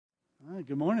Hi,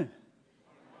 good morning.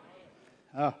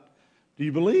 Do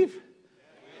you believe?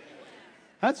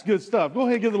 That's good stuff. Go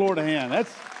ahead and give the Lord a hand. I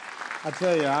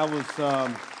tell you, I was,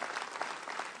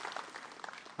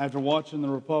 after watching the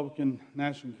Republican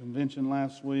National Convention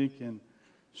last week, and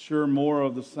sure more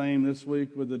of the same this week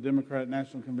with the Democrat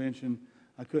National Convention,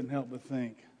 I couldn't help but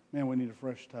think, man, we need a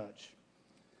fresh touch.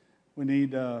 We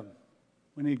need God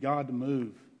to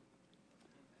move.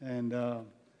 And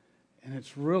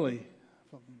it's really,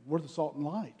 we're the salt and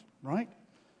light, right?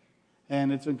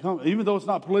 And it's incumbent, even though it's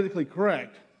not politically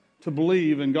correct to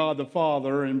believe in God the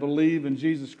Father and believe in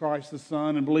Jesus Christ the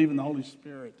Son and believe in the Holy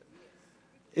Spirit,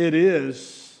 it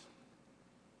is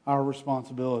our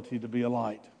responsibility to be a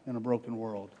light in a broken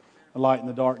world, a light in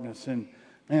the darkness. And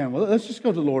man, well, let's just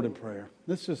go to the Lord in prayer.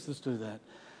 Let's do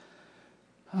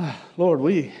that. Lord,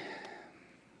 we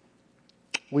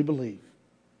believe,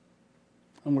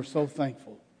 and we're so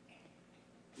thankful.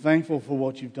 Thankful for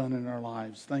what you've done in our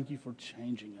lives. Thank you for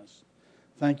changing us.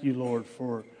 Thank you, Lord,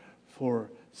 for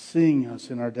seeing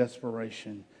us in our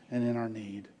desperation and in our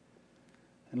need.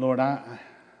 And Lord, I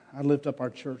lift up our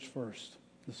church first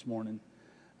this morning.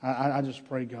 I just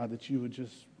pray, God, that you would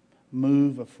just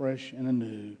move afresh and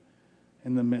anew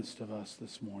in the midst of us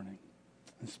this morning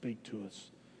and speak to us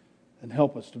and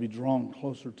help us to be drawn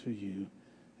closer to you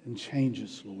and change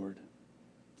us, Lord,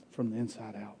 from the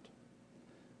inside out.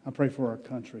 I pray for our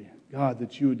country, God,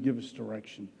 that you would give us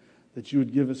direction, that you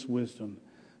would give us wisdom,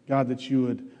 God, that you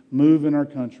would move in our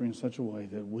country in such a way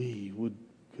that we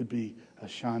could be a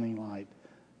shining light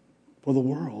for the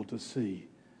world to see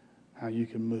how you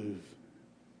can move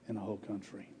in a whole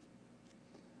country.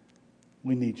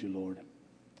 We need you, Lord.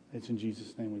 It's in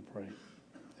Jesus' name we pray.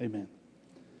 Amen.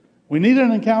 We need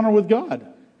an encounter with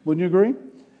God. Wouldn't you agree?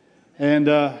 And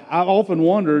I've often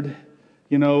wondered,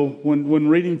 you know, when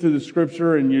reading through the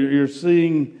Scripture and you're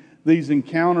seeing these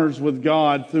encounters with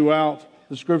God throughout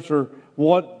the Scripture,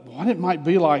 what it might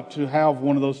be like to have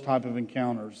one of those type of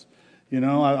encounters. You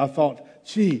know, I thought,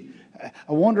 gee,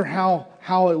 I wonder how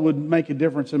it would make a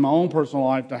difference in my own personal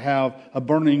life to have a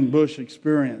burning bush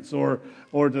experience, or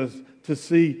to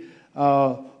see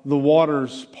the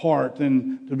waters part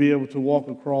and to be able to walk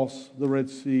across the Red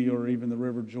Sea or even the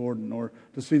River Jordan, or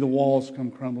to see the walls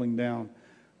come crumbling down.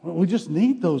 Well, we just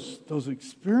need those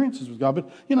experiences with God.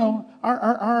 But, you know,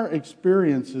 our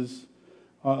experiences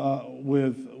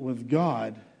with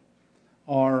God,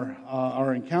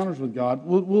 our encounters with God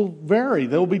will vary.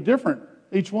 They'll be different,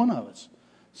 each one of us.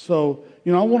 So,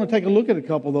 you know, I want to take a look at a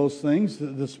couple of those things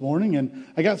this morning. And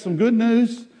I got some good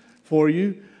news for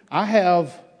you. I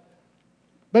have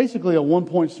basically a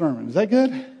one-point sermon. Is that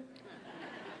good?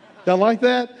 Y'all like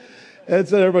that? And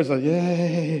so everybody's like,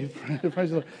 yay, praise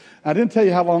the Lord. I didn't tell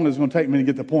you how long it was going to take me to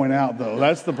get the point out, though.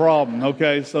 That's the problem,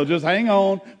 okay? So just hang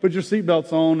on, put your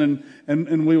seatbelts on,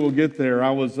 and we will get there.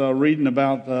 I was reading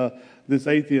about this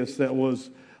atheist that was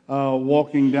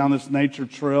walking down this nature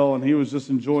trail, and he was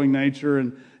just enjoying nature,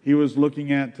 and he was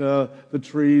looking at the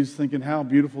trees, thinking how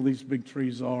beautiful these big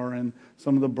trees are, and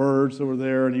some of the birds that were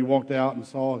there, and he walked out and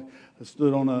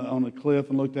stood on a cliff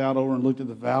and looked out over and looked at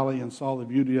the valley and saw the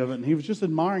beauty of it, and he was just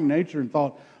admiring nature and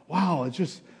thought, wow,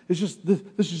 this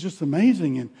is just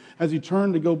amazing. And as he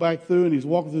turned to go back through and he's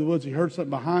walking through the woods, he heard something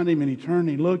behind him, and he turned and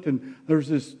he looked, and there's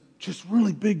this just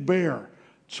really big bear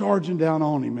charging down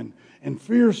on him, and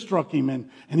fear struck him, and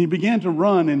he began to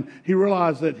run, and he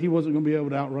realized that he wasn't going to be able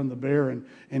to outrun the bear,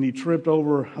 and he tripped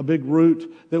over a big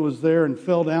root that was there and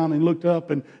fell down, and looked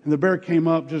up, and the bear came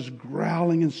up just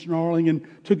growling and snarling and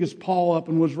took his paw up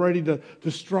and was ready to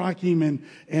strike him,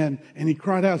 and he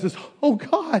cried out, says, "Oh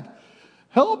God,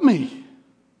 help me."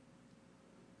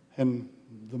 And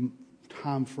the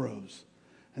time froze,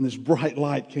 and this bright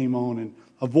light came on, and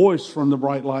a voice from the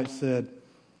bright light said,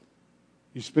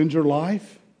 "You spend your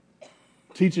life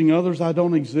teaching others I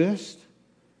don't exist?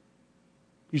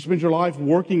 You spend your life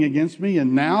working against me,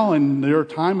 and now in your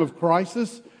time of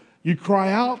crisis, you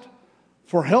cry out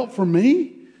for help from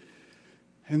me?"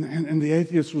 And the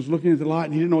atheist was looking at the light,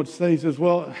 and he didn't know what to say. He says,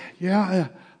 "Well, yeah,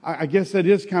 I guess that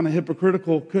is kind of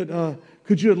hypocritical.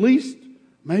 Could you at least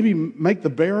maybe make the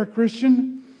bear a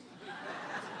Christian?"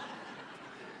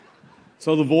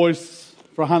 So the voice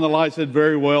behind the light said,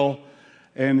 "Very well,"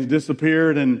 and he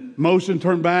disappeared, and motion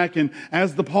turned back, and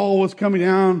as the paw was coming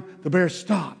down, the bear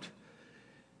stopped.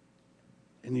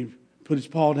 And he put his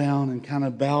paw down and kind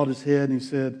of bowed his head, and he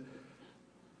said,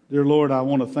 "Dear Lord, I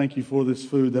want to thank you for this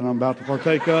food that I'm about to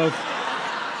partake of."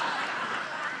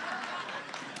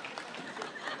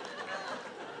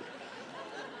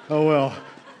 Oh, well.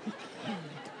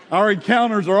 Our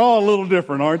encounters are all a little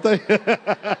different, aren't they?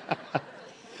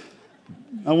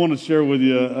 I want to share with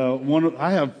you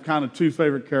I have kind of two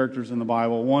favorite characters in the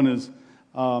Bible. One is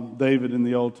David in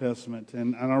the Old Testament,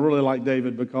 and I really like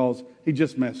David because he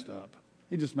just messed up.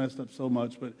 He just messed up so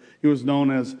much, but he was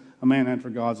known as a man after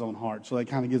God's own heart, so that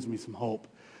kind of gives me some hope.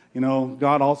 You know,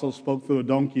 God also spoke through a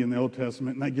donkey in the Old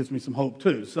Testament, and that gives me some hope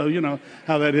too. So you know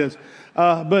how that is.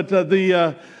 But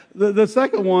the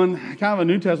second one, kind of a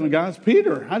New Testament guy, is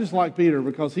Peter. I just like Peter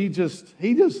because he just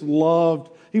loved.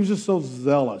 He was just so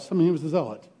zealous. I mean, he was a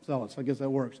zealot. Zealous, I guess that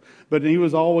works. But he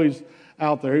was always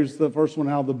out there. He was the first one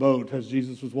out of the boat as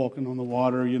Jesus was walking on the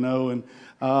water, you know. And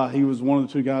he was one of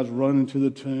the two guys running to the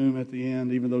tomb at the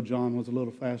end, even though John was a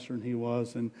little faster than he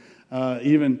was. And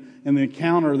even in the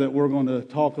encounter that we're going to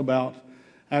talk about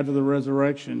after the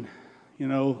resurrection, you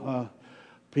know,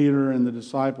 Peter and the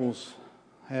disciples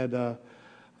had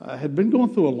been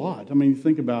going through a lot. I mean,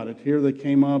 think about it. Here they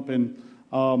came up and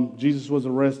Jesus was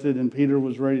arrested, and Peter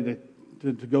was ready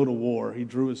to go to war. He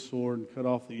drew his sword and cut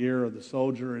off the ear of the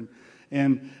soldier,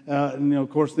 and you know, of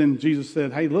course, then Jesus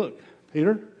said, "Hey, look,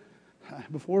 Peter,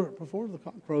 before the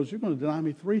cock crows, you're going to deny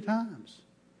me 3 times."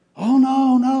 "Oh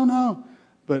no!"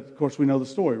 But of course, we know the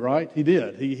story, right? He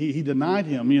did. He denied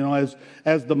him. You know,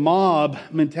 as the mob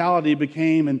mentality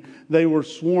became, and they were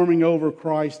swarming over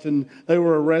Christ, and they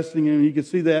were arresting him. You could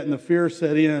see that, and the fear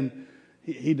set in.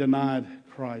 He denied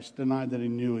Christ, denied that he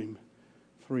knew him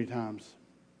 3 times.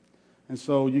 And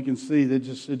so you can see that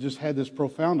it just had this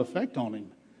profound effect on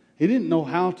him. He didn't know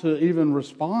how to even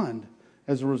respond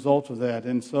as a result of that.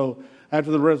 And so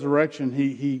after the resurrection,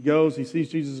 he goes, he sees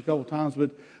Jesus a couple times.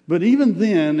 But even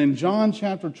then, in John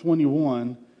chapter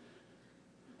 21,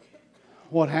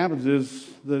 what happens is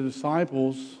the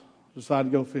disciples decide to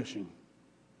go fishing.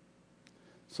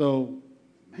 So,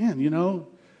 man, you know,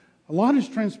 a lot has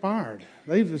transpired.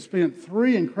 They've spent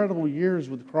 3 incredible years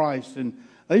with Christ, and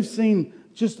they've seen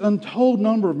just untold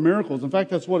number of miracles. In fact,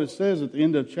 that's what it says at the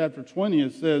end of chapter 20.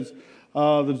 It says,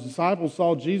 the disciples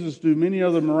saw Jesus do many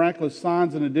other miraculous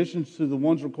signs in addition to the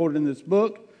ones recorded in this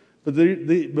book, but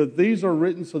these are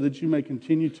written so that you may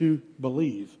continue to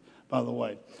believe, by the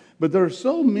way. But there are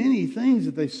so many things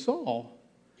that they saw,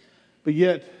 but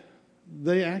yet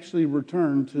they actually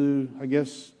returned to, I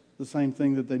guess, the same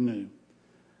thing that they knew.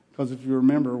 Because if you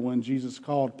remember, when Jesus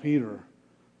called Peter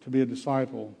to be a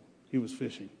disciple, he was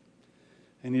fishing.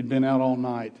 And he'd been out all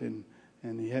night, and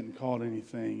he hadn't caught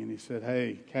anything. And he said,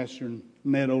 "Hey, cast your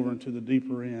net over into the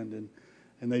deeper end."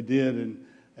 And they did,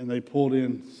 and they pulled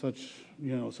in such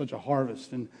a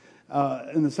harvest. And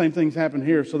the same things happen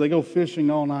here. So they go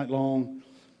fishing all night long.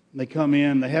 They come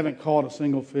in. They haven't caught a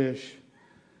single fish.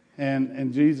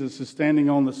 And Jesus is standing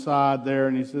on the side there,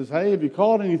 and he says, "Hey, have you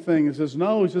caught anything?" He says,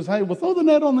 "No." He says, "Hey, well, throw the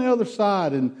net on the other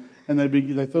side." And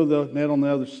they throw the net on the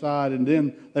other side, and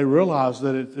then they realize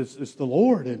that it's the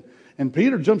Lord. And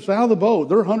Peter jumps out of the boat.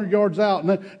 They're 100 yards out,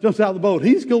 and jumps out of the boat.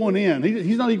 He's going in.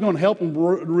 He's not even going to help them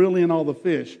reel in all the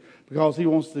fish because he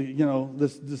wants to, you know,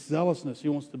 this zealousness. He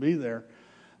wants to be there.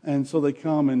 And so they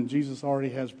come, and Jesus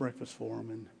already has breakfast for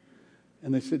them.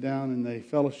 And they sit down, and they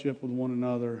fellowship with one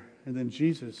another. And then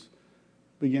Jesus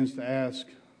begins to ask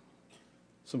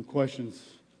some questions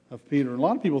of Peter. A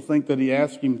lot of people think that he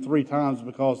asked him 3 times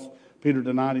because Peter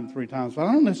denied him 3 times. But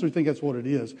I don't necessarily think that's what it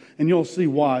is. And you'll see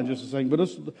why in just a second. But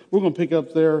we're going to pick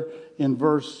up there in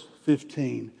verse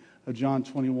 15 of John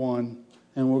 21.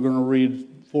 And we're going to read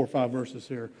 4 or 5 verses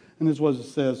here. And this is what it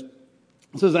says.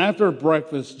 It says, "After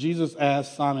breakfast, Jesus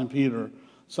asked Simon Peter,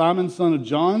 'Simon, son of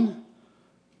John,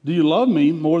 do you love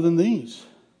me more than these?'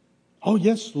 'Oh,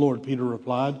 yes, Lord,' Peter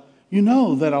replied. 'You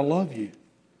know that I love you.'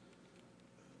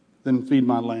 'Then feed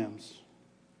my lambs.'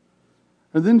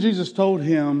 And then Jesus told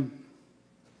him,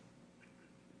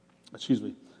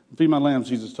 feed my lambs,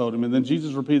 Jesus told him. And then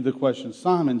Jesus repeated the question,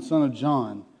 'Simon, son of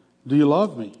John, do you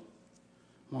love me?'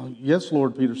 'Well, yes,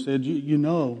 Lord,' Peter said. You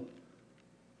know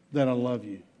that I love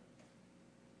you.'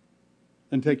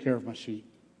 'Then take care of my sheep,'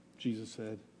 Jesus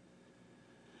said.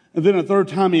 And then a 3rd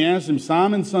time he asked him,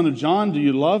 'Simon, son of John, do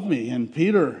you love me?' And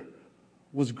Peter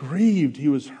was grieved. He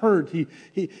was hurt.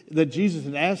 That Jesus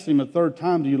had asked him a 3rd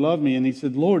time, 'Do you love me?' And he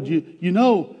said, 'Lord, you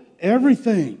know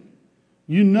everything.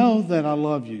 You know that I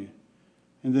love you.'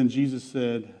 And then Jesus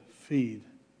said, 'Feed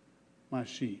my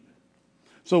sheep.'"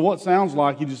 So what sounds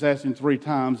like he just asked him 3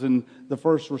 times, and the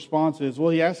first response is,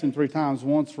 well, he asked him 3 times,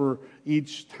 once for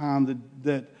each time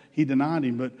that he denied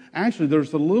him. But actually,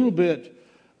 there's a little bit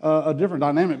a different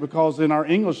dynamic, because in our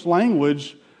English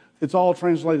language, it's all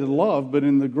translated love, but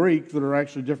in the Greek, there are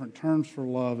actually different terms for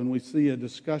love, and we see a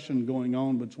discussion going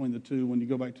on between the two when you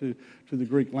go back to the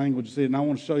Greek language. See it, and I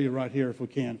want to show you right here if we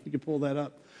can. If we could pull that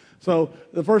up. So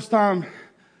the first time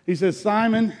He says,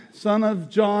 Simon, son of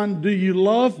John, do you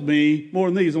love me more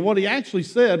than these? And what he actually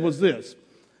said was this.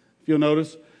 If you'll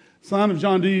notice, son of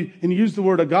John, do you, and he used the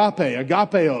word agape.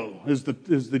 Agapeo is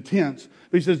the tense.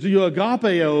 But he says, do you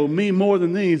agapeo me more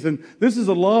than these? And this is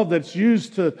a love that's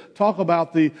used to talk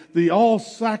about the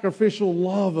all-sacrificial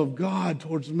love of God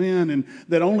towards men, and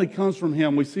that only comes from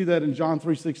him. We see that in John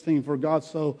 3:16, for God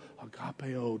so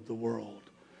agapeoed the world.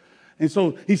 And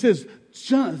so he says,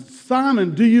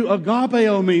 Simon, do you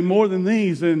agapeo me more than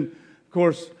these? And of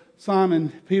course,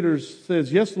 Simon Peter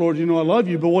says, yes, Lord, you know I love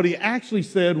you. But what he actually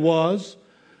said was,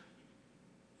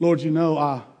 Lord, you know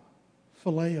I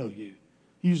phileo you.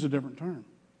 He used a different term.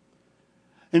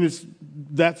 And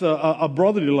that's a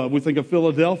brotherly love. We think of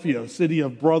Philadelphia, a city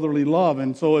of brotherly love.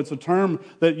 And so it's a term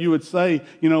that you would say,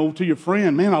 to your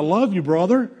friend, man, I love you,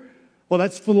 brother. Well,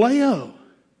 that's phileo.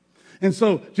 And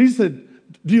so Jesus said,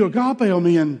 do you agapeo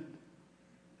me? And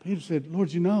Peter said,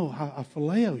 Lord, you know I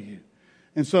phileo you.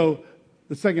 And so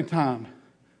the second time,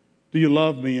 do you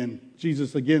love me? And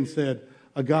Jesus again said,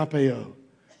 agapeo.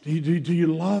 Do you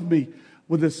love me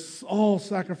with this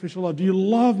all-sacrificial love? Do you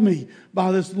love me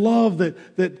by this love that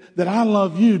I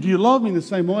love you? Do you love me in the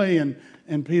same way?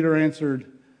 And Peter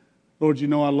answered, Lord, you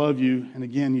know I love you. And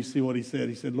again, you see what he said.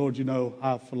 He said, Lord, you know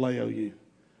I phileo you.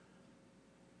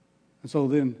 And so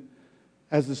then,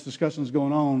 as this discussion is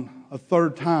going on, a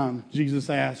third time, Jesus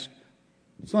asked,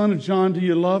 son of John, do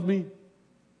you love me?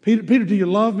 Peter, do you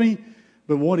love me?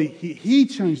 But what he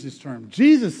changed his term.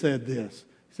 Jesus said this.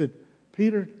 He said,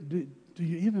 Peter, do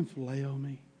you even phileo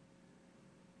me?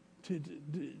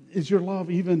 Is your love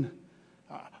even,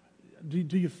 do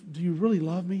you really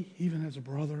love me even as a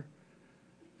brother?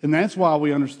 And that's why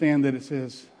we understand that it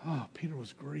says, Peter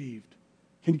was grieved.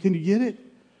 Can you get it?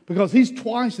 Because he's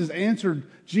twice has answered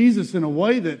Jesus in a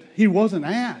way that he wasn't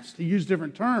asked. He used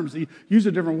different terms. He used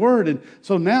a different word. And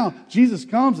so now Jesus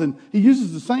comes and he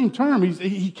uses the same term.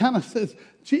 He kind of says,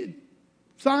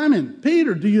 Simon,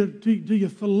 Peter, do you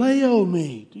phileo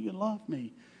me? Do you love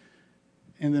me?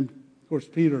 And then, of course,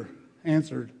 Peter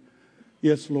answered,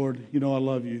 yes, Lord, you know I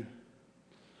love you.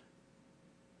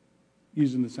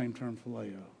 Using the same term,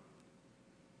 phileo.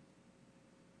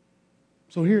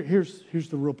 So here's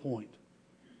the real point.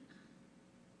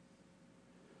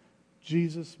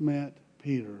 Jesus met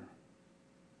Peter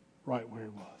right where he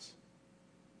was.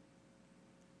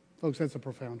 Folks, that's a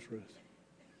profound truth.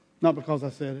 Not because I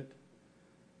said it,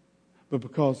 but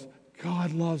because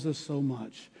God loves us so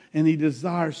much, and He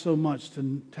desires so much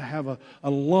to have a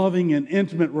loving and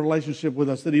intimate relationship with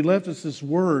us, that He left us this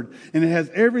Word, and it has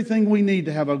everything we need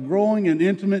to have a growing and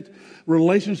intimate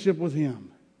relationship with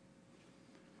Him.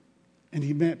 And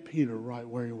He met Peter right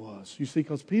where he was. You see,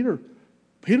 because Peter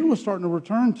was starting to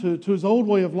return to his old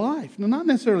way of life. Now, not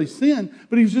necessarily sin,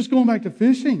 but he was just going back to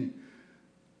fishing.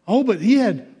 Oh, but he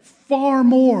had far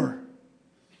more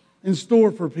in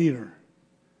store for Peter.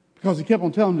 Because he kept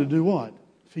on telling him to do what?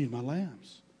 Feed my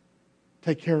lambs.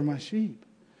 Take care of my sheep.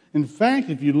 In fact,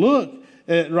 if you look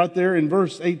at right there in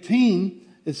verse 18,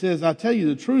 it says, I tell you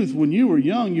the truth, when you were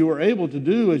young, you were able to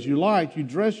do as you liked. You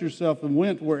dressed yourself and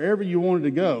went wherever you wanted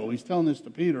to go. He's telling this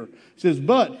to Peter. He says,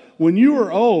 but when you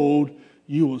are old,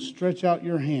 you will stretch out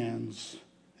your hands,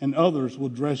 and others will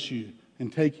dress you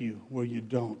and take you where you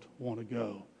don't want to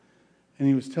go. And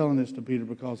he was telling this to Peter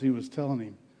because he was telling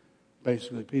him,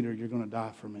 basically, Peter, you're going to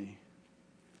die for me.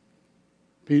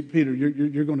 Peter,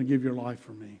 you're going to give your life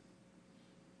for me.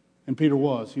 And Peter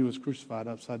was. He was crucified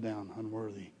upside down,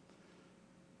 unworthy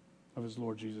of his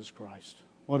Lord Jesus Christ.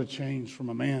 What a change from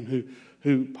a man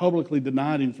who publicly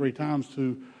denied him 3 times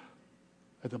to,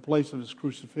 at the place of his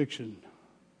crucifixion,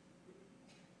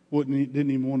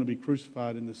 didn't even want to be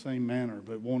crucified in the same manner,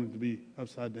 but wanted to be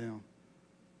upside down,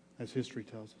 as history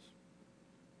tells us.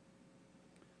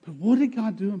 But what did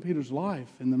God do in Peter's life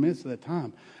in the midst of that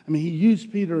time? I mean, He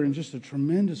used Peter in just a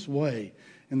tremendous way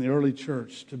in the early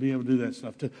church to be able to do that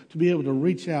stuff, to be able to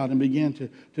reach out and begin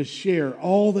to share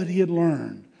all that he had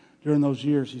learned during those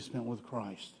years he spent with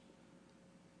Christ.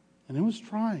 And it was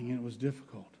trying and it was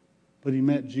difficult, but he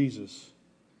met Jesus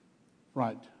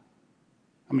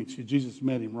Jesus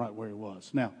met him right where he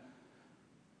was. Now,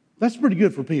 that's pretty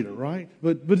good for Peter, right?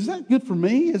 But is that good for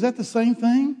me? Is that the same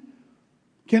thing?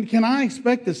 Can I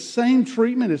expect the same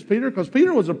treatment as Peter? Because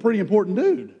Peter was a pretty important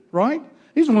dude, right?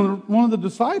 He's one of the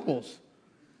disciples.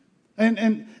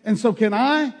 And so can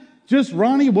I, just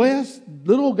Ronnie West,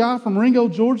 little guy from Ringo,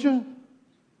 Georgia,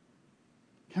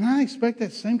 can I expect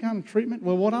that same kind of treatment?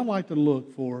 Well, what I like to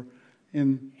look for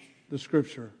in the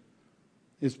Scripture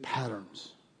is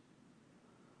patterns.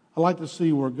 I like to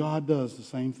see where God does the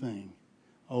same thing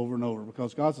over and over,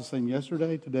 because God's the same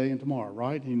yesterday, today, and tomorrow,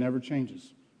 right? He never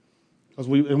changes.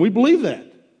 And we believe that.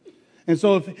 And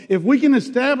so if we can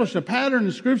establish a pattern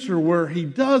in Scripture where he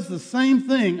does the same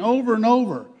thing over and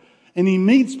over, and he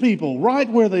meets people right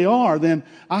where they are, then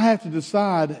I have to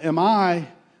decide, am I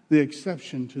the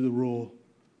exception to the rule?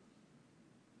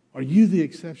 Are you the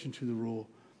exception to the rule?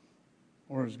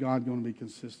 Or is God going to be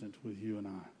consistent with you and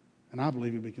I? And I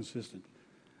believe he'll be consistent.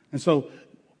 And so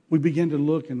we begin to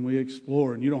look and we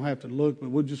explore. And you don't have to look, but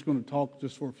we're just going to talk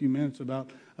just for a few minutes about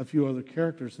a few other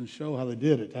characters and show how they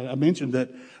did it. I mentioned that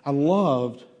I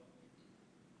loved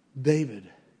David.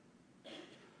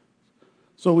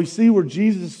 So we see where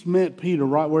Jesus met Peter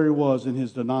right where he was in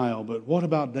his denial. But what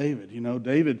about David? You know,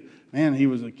 David, man, he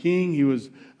was a king. He was,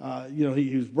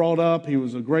 he was brought up. He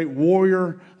was a great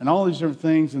warrior and all these different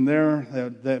things. And there,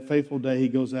 that faithful day, he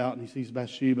goes out and he sees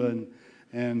Bathsheba,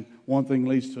 and one thing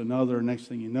leads to another. Next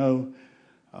thing you know,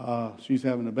 she's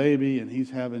having a baby, and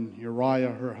he's having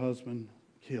Uriah, her husband,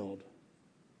 killed.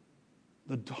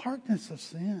 The darkness of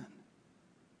sin.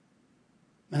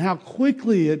 And how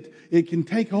quickly it can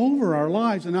take over our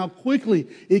lives, and how quickly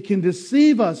it can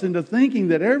deceive us into thinking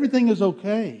that everything is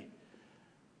okay.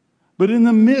 But in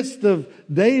the midst of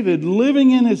David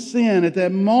living in his sin, at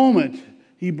that moment,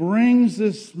 he brings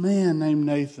this man named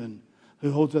Nathan,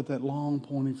 who holds up that long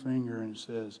pointing finger and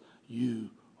says, "You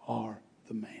are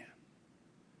the man."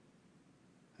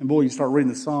 And boy, you start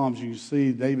reading the Psalms, you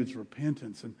see David's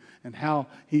repentance and how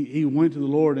he went to the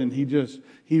Lord, and he just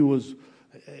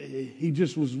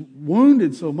was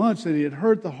wounded so much that he had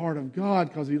hurt the heart of God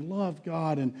because he loved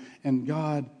God, and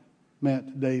God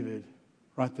met David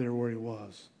right there where he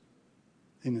was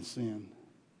in his sin.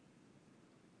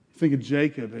 Think of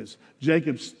Jacob, as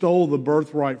Jacob stole the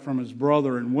birthright from his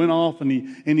brother and went off and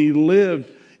he lived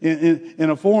in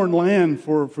a foreign land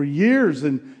for years,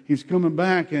 and he's coming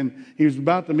back and he was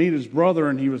about to meet his brother,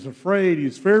 and he was afraid, he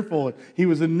was fearful, he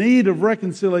was in need of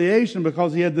reconciliation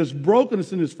because he had this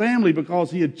brokenness in his family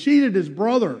because he had cheated his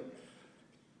brother.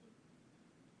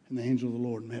 And the angel of the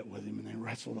Lord met with him, and they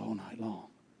wrestled all night long.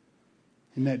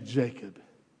 He met Jacob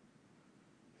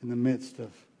in the midst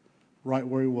of right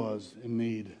where he was in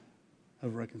need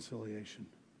of reconciliation.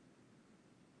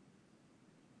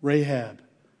 Rahab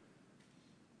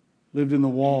lived in the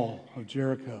wall of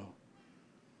Jericho.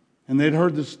 And they'd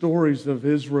heard the stories of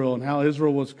Israel and how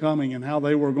Israel was coming and how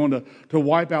they were going to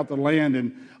wipe out the land.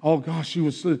 And oh gosh,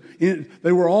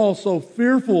 they were all so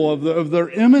fearful of their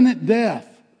imminent death.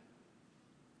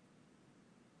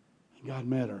 And God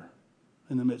met her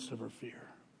in the midst of her fear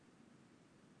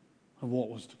of what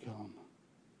was to come.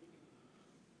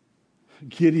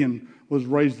 Gideon was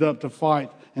raised up to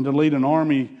fight and to lead an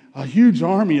army, a huge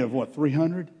army of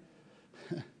 300?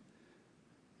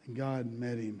 And God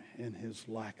met him in his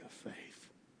lack of faith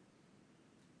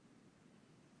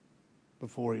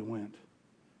before he went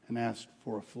and asked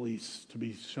for a fleece to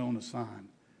be shown a sign.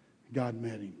 God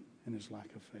met him in his lack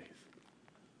of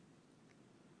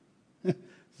faith.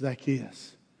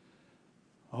 Zacchaeus.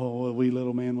 Oh, a wee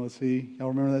little man was he. Y'all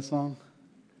remember that song?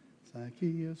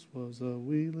 Zacchaeus was a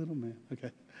wee little man.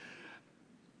 Okay.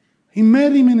 He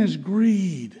met him in his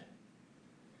greed,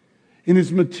 in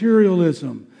his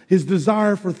materialism, his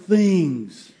desire for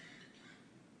things.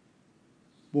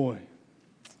 Boy,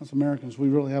 us Americans, we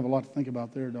really have a lot to think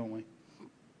about there, don't we?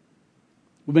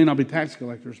 We may not be tax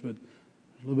collectors, but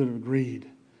there's a little bit of greed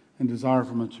and desire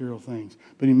for material things.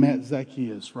 But he met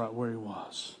Zacchaeus right where he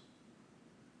was,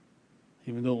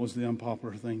 even though it was the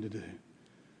unpopular thing to do.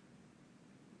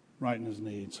 Right in his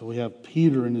need. So we have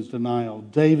Peter in his denial,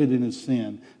 David in his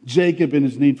sin, Jacob in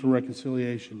his need for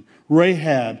reconciliation,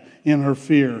 Rahab in her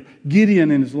fear, Gideon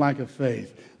in his lack of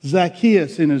faith,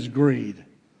 Zacchaeus in his greed. Do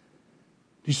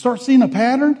you start seeing a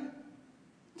pattern?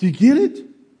 Do you get it?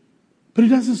 But it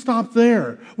doesn't stop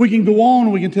there. We can go on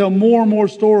and we can tell more and more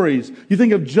stories. You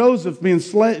think of Joseph being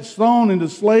thrown into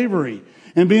slavery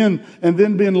and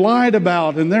then being lied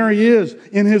about, and there he is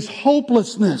in his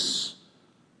hopelessness.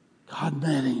 God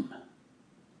met him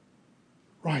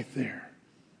right there.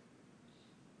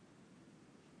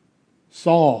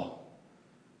 Saul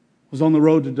was on the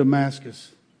road to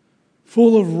Damascus,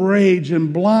 full of rage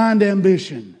and blind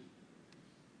ambition.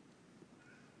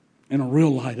 And a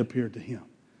real light appeared to him,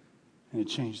 and it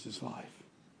changed his life.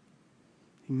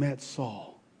 He met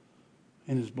Saul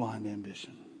in his blind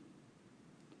ambition.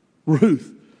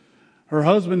 Ruth, her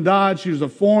husband died. She was a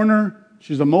foreigner.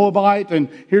 She's a Moabite, and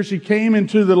here she came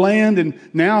into the land, and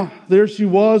now there she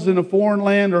was in a foreign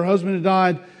land. Her husband had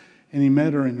died, and he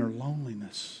met her in her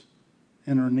loneliness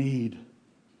and her need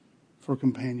for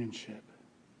companionship.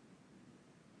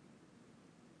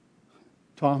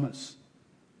 Thomas,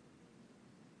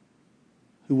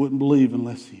 who wouldn't believe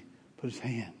unless he put his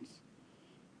hands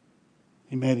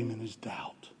He met him in his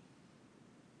doubt.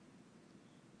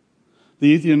 The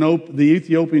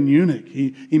Ethiopian eunuch,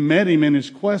 he met him in his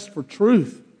quest for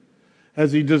truth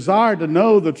as he desired to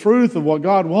know the truth of what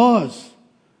God was.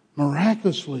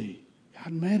 Miraculously,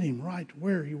 God met him right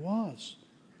where he was.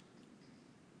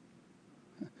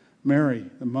 Mary,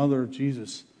 the mother of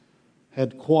Jesus,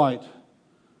 had quite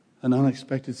an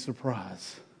unexpected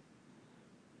surprise.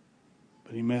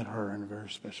 But he met her in a very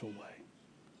special way.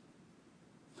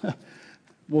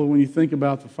 Well, when you think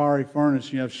about the fiery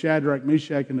furnace, you have Shadrach,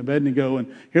 Meshach, and Abednego,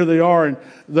 and here they are, and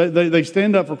they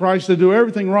stand up for Christ to do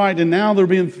everything right, and now they're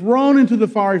being thrown into the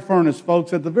fiery furnace,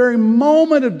 folks, at the very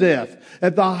moment of death,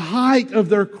 at the height of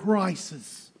their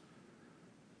crisis.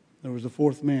 There was a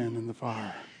fourth man in the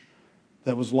fire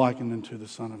that was likened unto the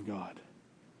Son of God.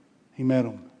 He met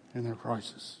them in their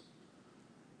crisis.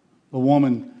 The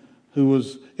woman who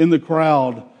was in the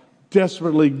crowd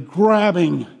desperately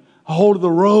grabbing a hold of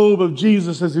the robe of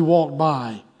Jesus as he walked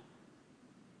by,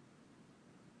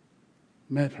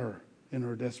 met her in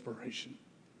her desperation.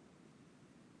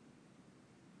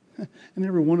 And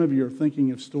every one of you are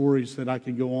thinking of stories that I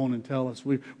could go on and tell us.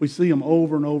 We see them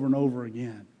over and over and over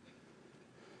again.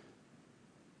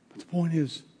 But the point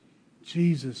is,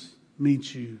 Jesus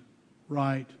meets you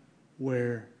right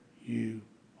where you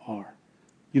are.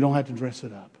 You don't have to dress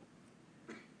it up.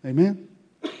 Amen?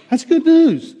 That's good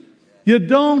news. You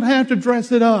don't have to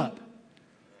dress it up.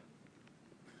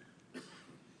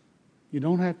 You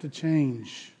don't have to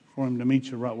change for Him to meet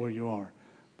you right where you are.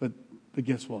 But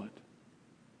guess what?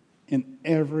 In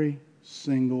every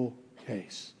single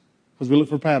case, because we look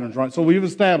for patterns, right? So we've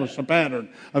established a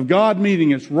pattern of God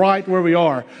meeting us right where we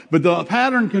are. But the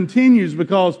pattern continues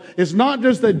because it's not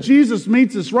just that Jesus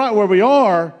meets us right where we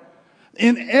are.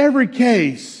 In every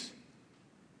case,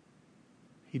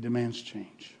 He demands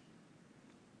change.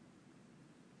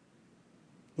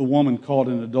 The woman caught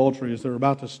in adultery as they were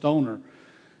about to stone her.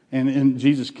 And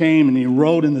Jesus came and He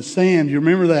wrote in the sand. You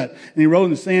remember that? And He wrote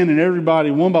in the sand, and everybody,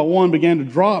 one by one, began to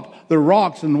drop their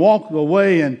rocks and walk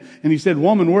away. And He said,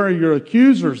 "Woman, where are your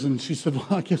accusers?" And she said, "Well,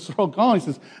 I guess they're all gone." He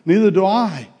says, "Neither do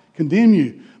I condemn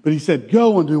you." But He said,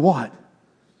 "Go and do what?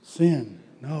 Sin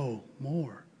no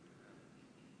more."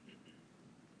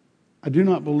 I do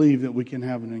not believe that we can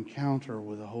have an encounter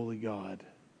with a holy God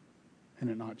and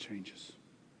it not changes.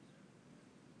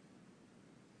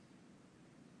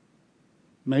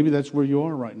 Maybe that's where you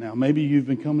are right now. Maybe you've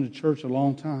been coming to church a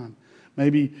long time.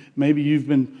 Maybe you've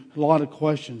been a lot of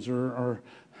questions or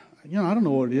I don't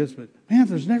know what it is, but man, if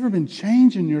there's never been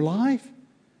change in your life,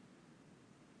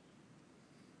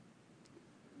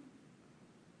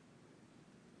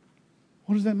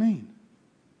 what does that mean?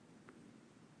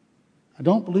 I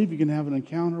don't believe you can have an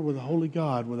encounter with a holy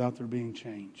God without there being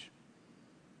change.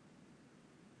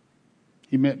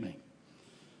 He met me,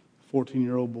 a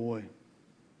 14-year-old boy,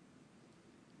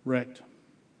 wrecked,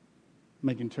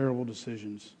 making terrible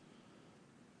decisions.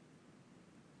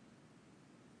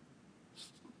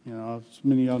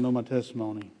 Many of y'all know my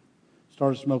testimony.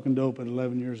 Started smoking dope at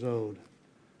 11 years old,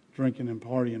 drinking and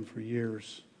partying for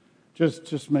years.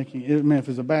 Just making it. Man, if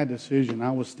it's a bad decision,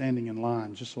 I was standing in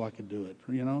line just so I could do it.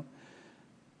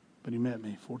 But He met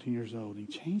me, 14 years old. He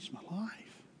changed my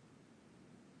life.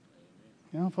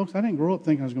 Folks, I didn't grow up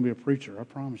thinking I was going to be a preacher. I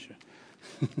promise you.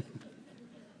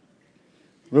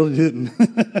 Really didn't.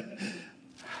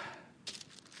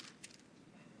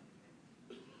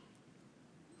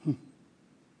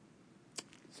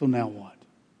 So now what?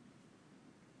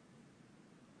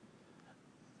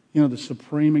 The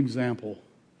supreme example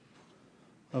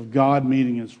of God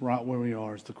meeting us right where we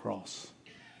are is the cross.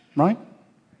 Right?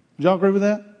 Would y'all agree with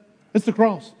that? It's the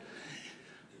cross.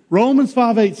 Romans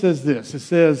 5:8 says this. It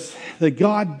says that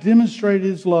God demonstrated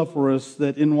His love for us,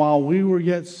 that while we were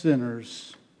yet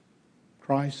sinners,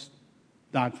 Christ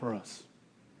died for us.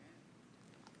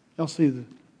 Y'all see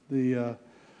the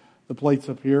plates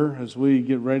up here as we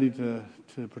get ready to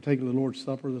partake of the Lord's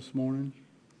Supper this morning.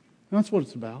 And that's what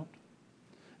it's about.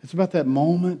 It's about that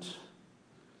moment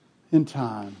in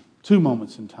time. Two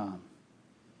moments in time.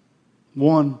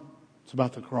 One, it's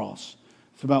about the cross.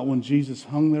 It's about when Jesus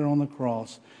hung there on the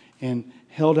cross and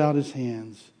held out His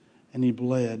hands and He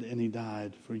bled and He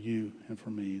died for you and for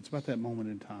me. It's about that moment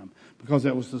in time because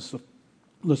that was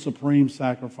the supreme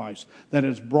sacrifice that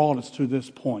has brought us to this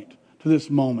point, to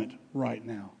this moment right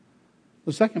now.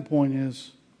 The second point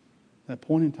is that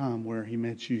point in time where He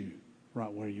met you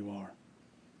right where you are.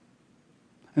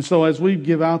 And so as we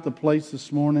give out the plates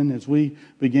this morning, as we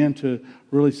begin to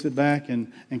really sit back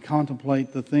and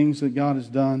contemplate the things that God has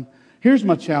done, here's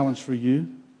my challenge for you.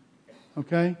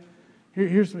 Okay?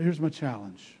 Here's my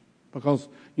challenge. Because,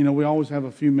 we always have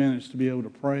a few minutes to be able to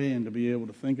pray and to be able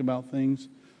to think about things.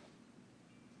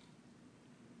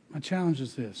 My challenge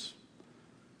is this.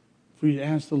 For you to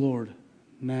ask the Lord,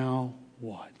 now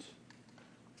what?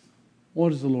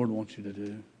 What does the Lord want you to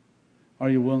do? Are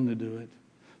you willing to do it?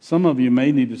 Some of you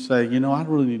may need to say, I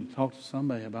really need to talk to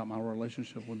somebody about my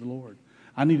relationship with the Lord.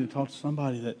 I need to talk to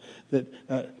somebody that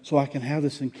so I can have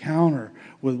this encounter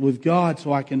with God,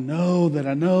 so I can know that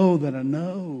I know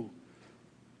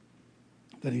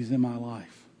that He's in my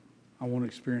life. I want to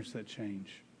experience that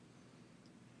change.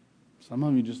 Some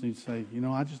of you just need to say,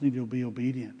 I just need to be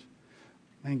obedient.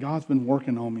 Man, God's been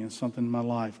working on me in something in my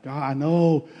life. God, I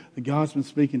know that God's been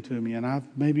speaking to me, and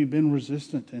I've maybe been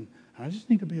resistant, and I just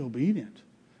need to be obedient.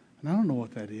 And I don't know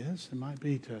what that is. It might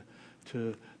be to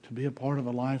be a part of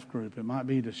a life group. It might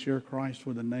be to share Christ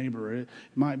with a neighbor. It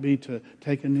might be to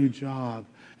take a new job.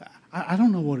 I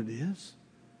don't know what it is.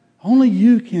 Only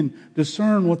you can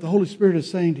discern what the Holy Spirit is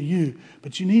saying to you.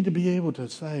 But you need to be able to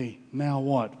say, now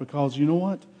what? Because you know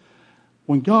what?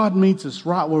 When God meets us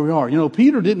right where we are.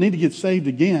 Peter didn't need to get saved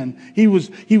again. He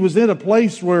was at a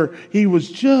place where he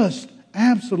was just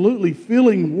absolutely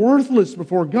feeling worthless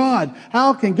before God.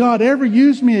 How can God ever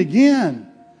use me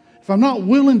again? If I'm not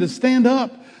willing to stand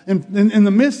up in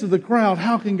the midst of the crowd,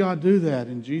 how can God do that?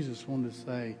 And Jesus wanted to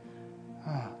say,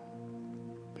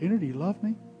 Peter, do you love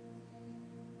me?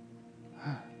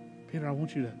 Peter, I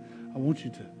want you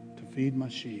to feed my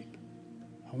sheep.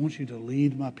 I want you to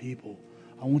lead my people.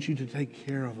 I want you to take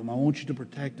care of them. I want you to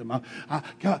protect them.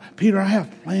 God, Peter, I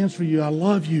have plans for you. I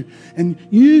love you. And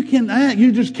you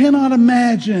just cannot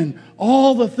imagine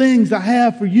all the things I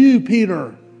have for you,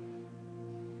 Peter.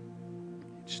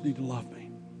 You just need to love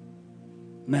me.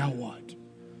 Now what?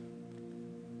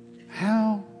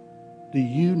 How do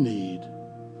you need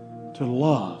to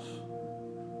love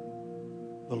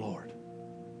the Lord?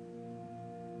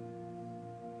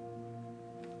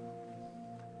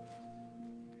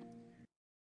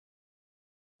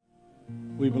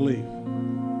 We believe,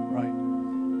 right?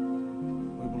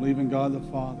 We believe in God the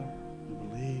Father. We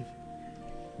believe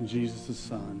in Jesus the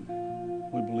Son.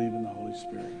 We believe in the Holy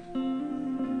Spirit.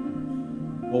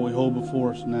 What we hold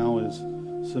before us now is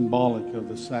symbolic of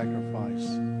the sacrifice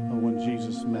of when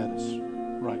Jesus met us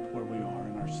right where we are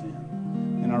in our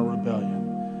sin, in our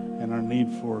rebellion, in our need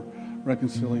for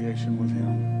reconciliation with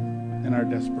Him, in our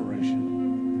desperation.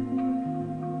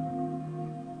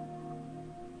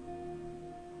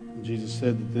 Jesus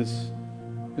said that this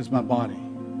is my body.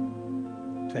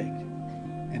 Take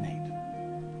and eat.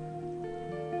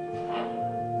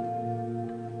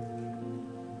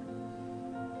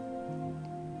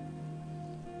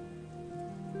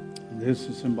 And this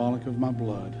is symbolic of my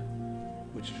blood,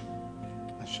 which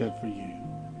I shed for you.